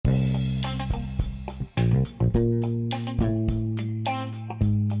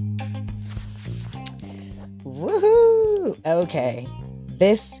Woohoo! Okay,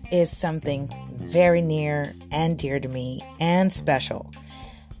 this is something very near and dear to me and special.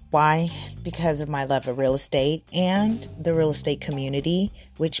 Why? Because of my love of real estate and the real estate community,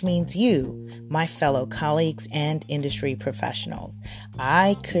 which means you, my fellow colleagues and industry professionals.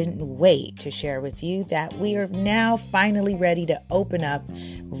 I couldn't wait to share with you that we are now finally ready to open up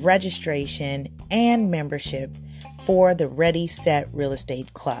registration and membership for the Ready Set Real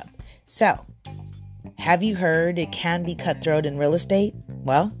Estate Club. So, have you heard it can be cutthroat in real estate?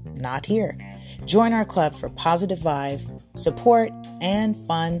 Well, not here. Join our club for positive vibes, support, and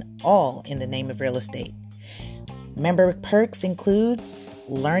fun, all in the name of real estate. Member perks includes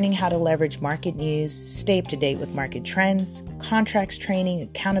learning how to leverage market news, stay up to date with market trends, contracts training,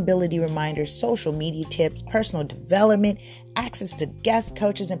 accountability reminders, social media tips, personal development, access to guest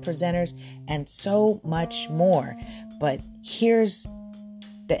coaches and presenters, and so much more. But here's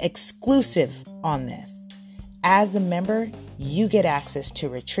the exclusive on this. As a member, you get access to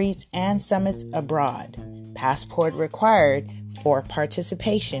retreats and summits abroad. Passport required for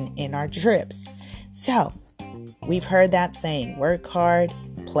participation in our trips. So, we've heard that saying, work hard,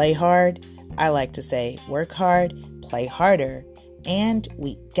 play hard. I like to say, work hard, play harder. And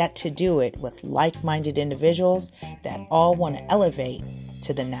we get to do it with like-minded individuals that all want to elevate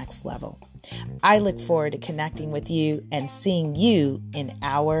to the next level. I look forward to connecting with you and seeing you in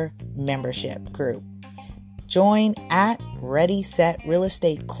our membership group. Join at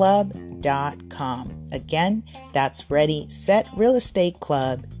ReadySetRealEstateClub.com. Again, that's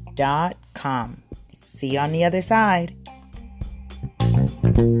ReadySetRealEstateClub.com. See you on the other side.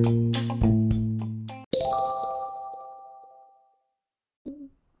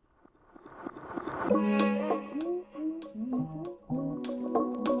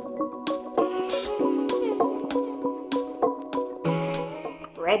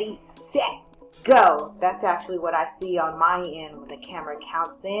 Ready, set, go. That's actually what I see on my end when the camera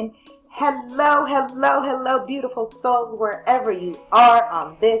counts in. Hello, hello, hello, beautiful souls, wherever you are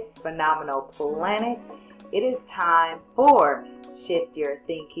on this phenomenal planet. It is time for Shift Your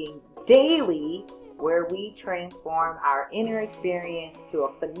Thinking Daily, where we transform our inner experience to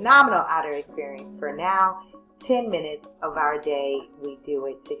a phenomenal outer experience. For now, 10 minutes of our day, we do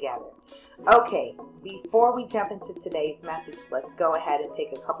it together. Okay, before we jump into today's message, let's go ahead and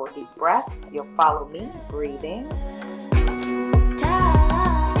take a couple deep breaths. You'll follow me, breathe in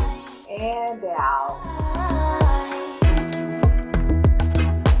and out.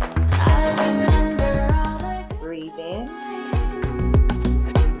 Breathe in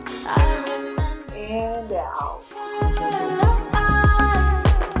and out.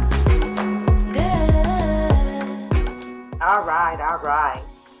 All right.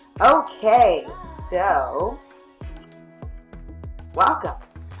 Okay, so welcome.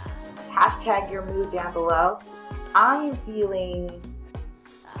 Hashtag your mood down below. I am feeling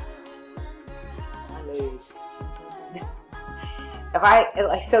my mood.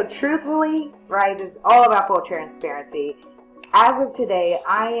 So truthfully, right, this is all about full transparency. As of today,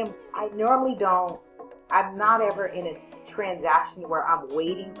 I'm not ever in a transaction where I'm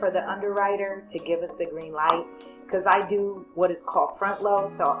waiting for the underwriter to give us the green light, because I do what is called front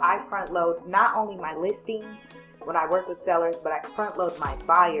load. So I front load not only my listings when I work with sellers, but I front load my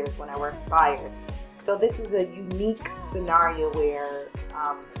buyers when I work with buyers. So this is a unique scenario where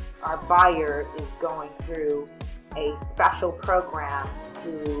our buyer is going through a special program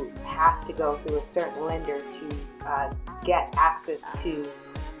who has to go through a certain lender to get access to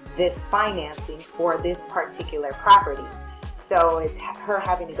this financing for this particular property. So it's her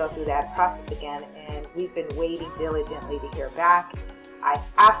having to go through that process again, and we've been waiting diligently to hear back. I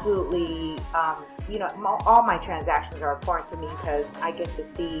absolutely, all my transactions are important to me because I get to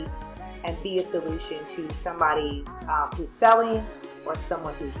see and be a solution to somebody who's selling or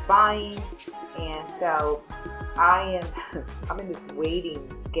someone who's buying. And so I'm in this waiting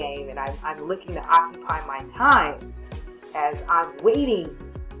game, and I'm looking to occupy my time as I'm waiting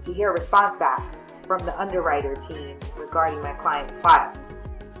to hear a response back from the underwriter team regarding my client's file.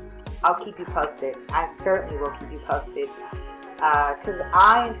 I'll keep you posted. I certainly will keep you posted because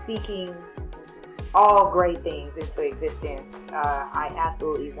I am speaking all great things into existence. I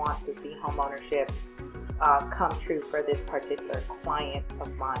absolutely want to see homeownership come true for this particular client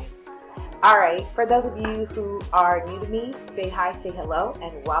of mine. All right, for those of you who are new to me, say hi, say hello,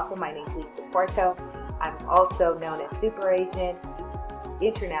 and welcome. My name is Lisa Porto. I'm also known as Super Agent,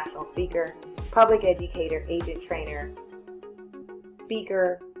 international speaker, public educator, agent trainer,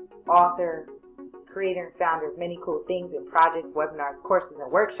 speaker, author, creator and founder of many cool things and projects, webinars, courses,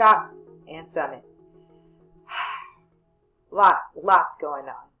 and workshops, and summits. Lots going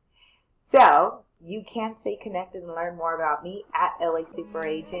on. So you can stay connected and learn more about me at LA Super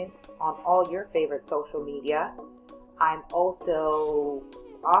Agents on all your favorite social media. I'm also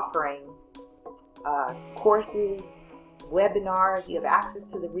offering courses, webinars. You have access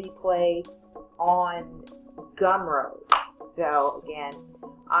to the replay on Gumroad. So again,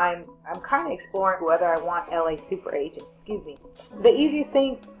 I'm kind of exploring whether I want LA Super Agent. The easiest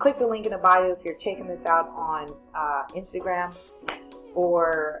thing, click the link in the bio if you're checking this out on Instagram,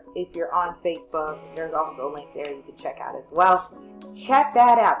 or if you're on Facebook, there's also a link there you can check out as well. Check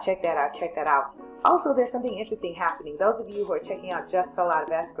that out. Also, there's something interesting happening. Those of you who are checking out Just Fell Out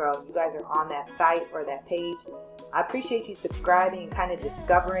of Escrow, you guys are on that site or that page. I appreciate you subscribing and kind of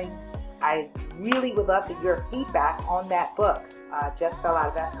discovering. I really would love to hear your feedback on that book, Just Fell Out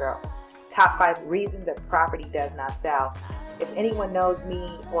of Escrow. Top 5 reasons a property does not sell. If anyone knows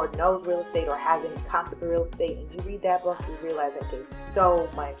me or knows real estate or has any concept of real estate and you read that book, you realize I gave so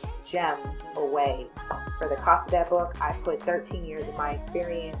much gems away. For the cost of that book, I put 13 years of my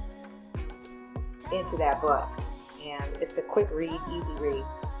experience into that book. And it's a quick read, easy read.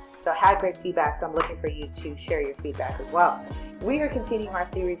 So I had great feedback, so I'm looking for you to share your feedback as well. We are continuing our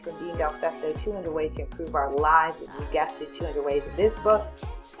series from Dean Del Sesto, 200 Ways to Improve Our Lives. We guessed it, 200 Ways in this book.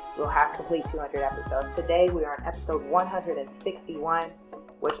 We'll have complete 200 episodes. Today we are on episode 161,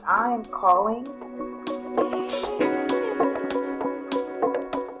 which I am calling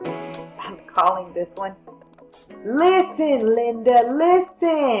this one, Listen, Linda,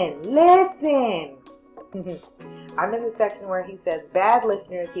 listen. I'm in the section where he says, bad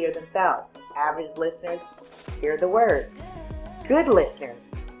listeners hear themselves. Average listeners hear the words. Good listeners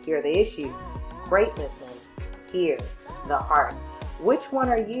hear the issue. Great listeners hear the heart. Which one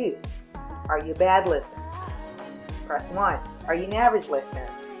are you? Are you a bad listener? Press 1. Are you an average listener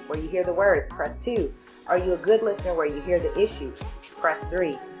where you hear the words? Press 2. Are you a good listener where you hear the issue? Press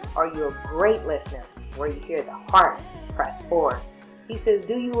 3. Are you a great listener where you hear the heart? Press 4. He says,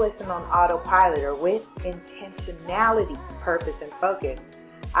 do you listen on autopilot or with intentionality, purpose, and focus?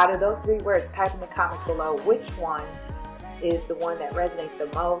 Out of those 3 words, type in the comments below which one is the one that resonates the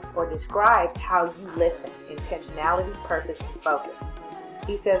most or describes how you listen. Intentionality, purpose, and focus.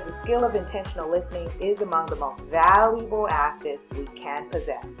 He says the skill of intentional listening is among the most valuable assets we can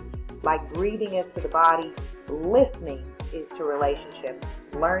possess. Like breathing is to the body, listening is to relationships,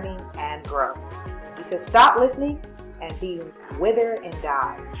 learning, and growth. He says stop listening and things wither and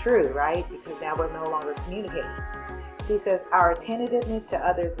die. True, right? Because now we're no longer communicating. He says our attentiveness to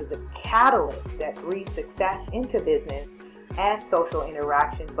others is a catalyst that breeds success into business and social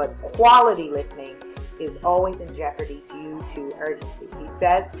interaction, but quality listening is always in jeopardy due to urgency. He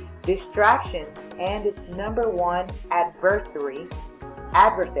says distractions and its number one adversary,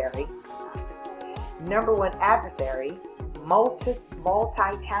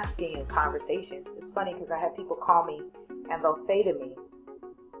 multitasking in conversations. It's funny because I have people call me and they will say to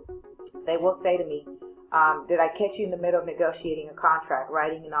me, did I catch you in the middle of negotiating a contract,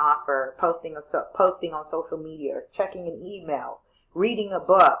 writing an offer, posting on social media, or checking an email, reading a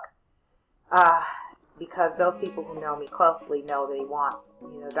book? Because those people who know me closely know they want,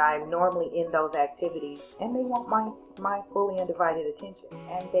 that I'm normally in those activities, and they want my fully undivided attention,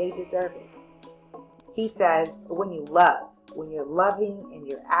 and they deserve it. He says, when you're loving and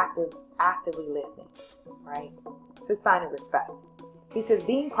you're actively listening, right? It's a sign of respect. He says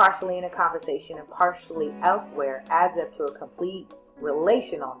being partially in a conversation and partially elsewhere adds up to a complete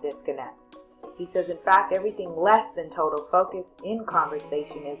relational disconnect. He says, in fact, everything less than total focus in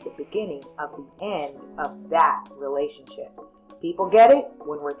conversation is the beginning of the end of that relationship. People get it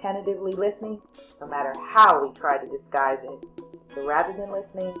when we're tentatively listening, no matter how we try to disguise it. So rather than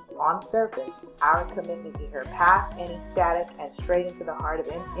listening on the surface, our commitment to hear past any static and straight into the heart of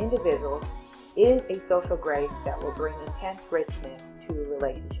individuals is a social grace that will bring intense richness to a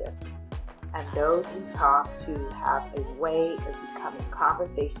relationship. And those we talk to have a way of becoming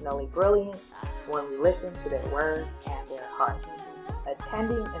conversationally brilliant when we listen to their words and their hearts.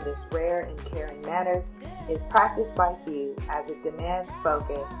 Attending in this rare and caring manner is practiced by few as it demands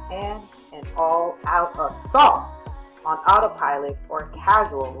focus and an all-out assault on autopilot or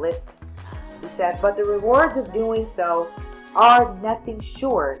casual listening. He said, but the rewards of doing so are nothing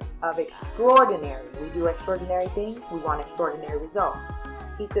short of extraordinary. We do extraordinary things, we want extraordinary results.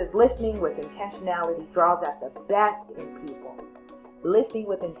 He says listening with intentionality draws out the best in people. Listening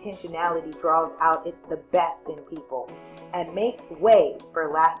with intentionality draws out the best in people and makes way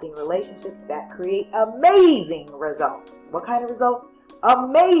for lasting relationships that create amazing results. What kind of results?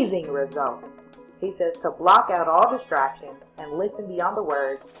 Amazing results. He says to block out all distractions and listen beyond the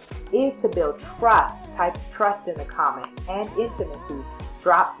words is to build trust. Type trust in the comments, and intimacy.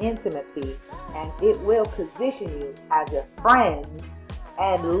 Drop intimacy, and it will position you as a friend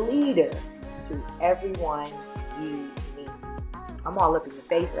and leader to everyone you meet. I'm all up in your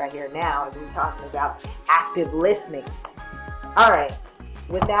face right here now as we're talking about active listening. All right,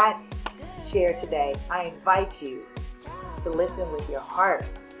 with that share today, I invite you to listen with your heart.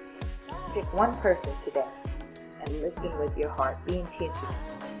 Pick one person today and listen with your heart. Be intentional.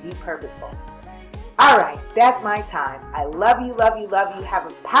 Be purposeful. All right, that's my time. I love you, love you, love you. Have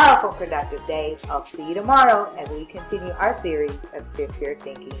a powerful, productive day. I'll see you tomorrow as we continue our series of Shift Your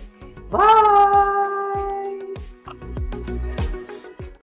Thinking. Bye!